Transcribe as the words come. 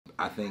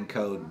I think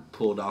Code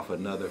pulled off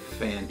another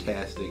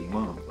fantastic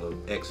month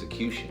of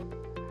execution.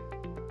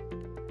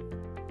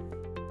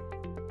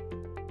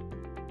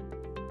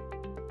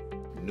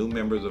 New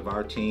members of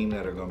our team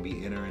that are going to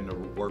be entering the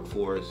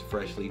workforce,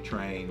 freshly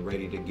trained,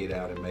 ready to get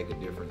out and make a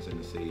difference in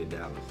the city of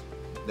Dallas.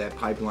 That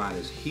pipeline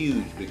is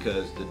huge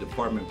because the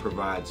department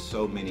provides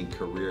so many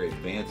career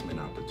advancement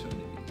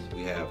opportunities.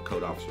 We have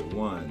Code Officer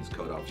 1s,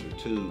 Code Officer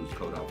 2s,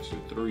 Code Officer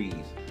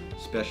 3s,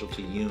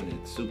 specialty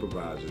units,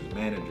 supervisors,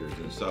 managers,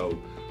 and so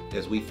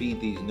as we feed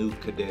these new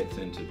cadets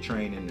into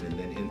training and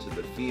then into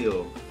the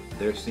field,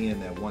 they're seeing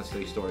that once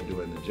they start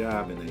doing the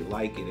job and they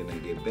like it and they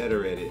get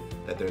better at it,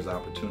 that there's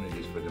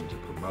opportunities for them to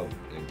promote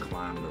and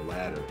climb the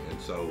ladder.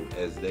 And so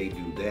as they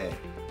do that,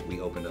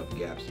 we open up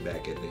gaps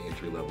back at the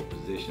entry-level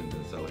positions.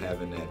 And so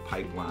having that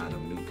pipeline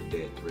of new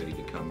cadets ready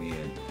to come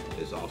in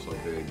is also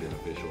very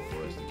beneficial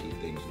for us to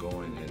keep things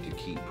going and to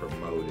keep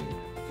promoting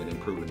and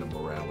improving the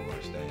morale of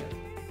our staff.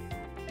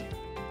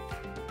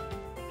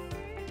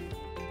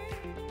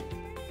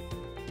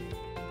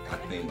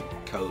 I think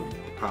Code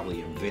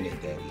probably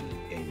invented that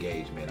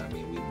engagement. I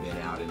mean, we've been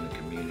out in the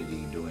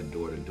community doing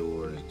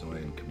door-to-doors,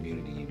 doing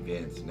community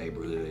events,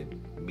 neighborhood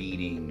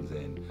meetings,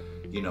 and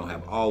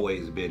have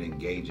always been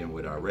engaging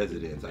with our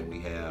residents. Like we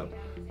have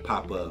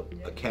pop-up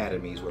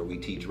academies where we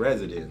teach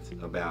residents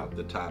about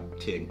the top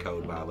 10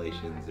 code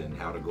violations and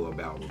how to go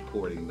about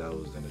reporting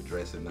those and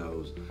addressing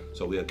those.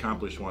 So we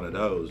accomplished one of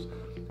those,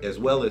 as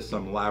well as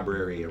some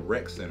library and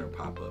rec center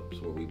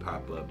pop-ups where we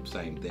pop up,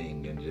 same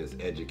thing, and just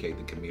educate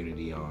the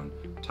community on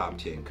top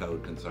 10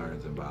 code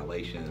concerns and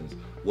violations,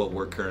 what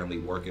we're currently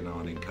working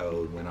on in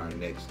code, when our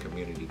next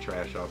community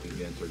trash off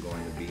events are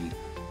going to be,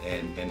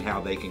 and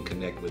how they can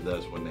connect with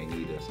us when they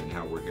need us and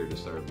how we're here to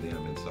serve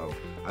them. And so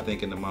I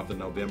think in the month of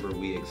November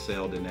we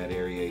excelled in that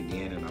area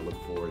again, and I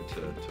look forward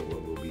to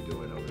what we'll be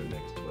doing over the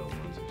next 12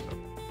 months or so.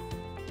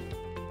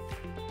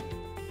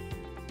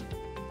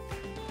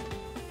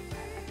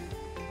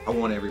 I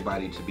want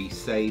everybody to be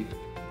safe,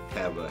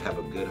 have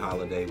a good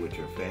holiday with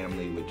your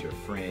family, with your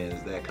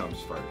friends. That comes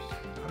first.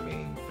 I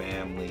mean,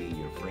 family,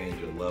 your friends,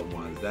 your loved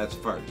ones, that's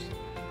first.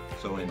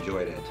 So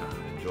enjoy that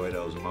time. Enjoy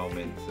those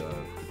moments.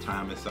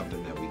 Time is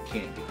something that we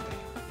can't get back.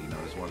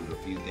 It's one of the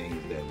few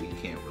things that we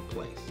can't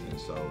replace. And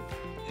so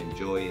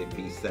enjoy it,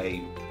 be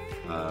safe.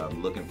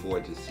 Looking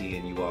forward to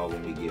seeing you all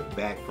when we get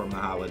back from the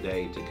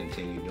holiday to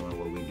continue doing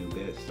what we do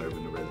best,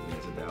 serving the residents.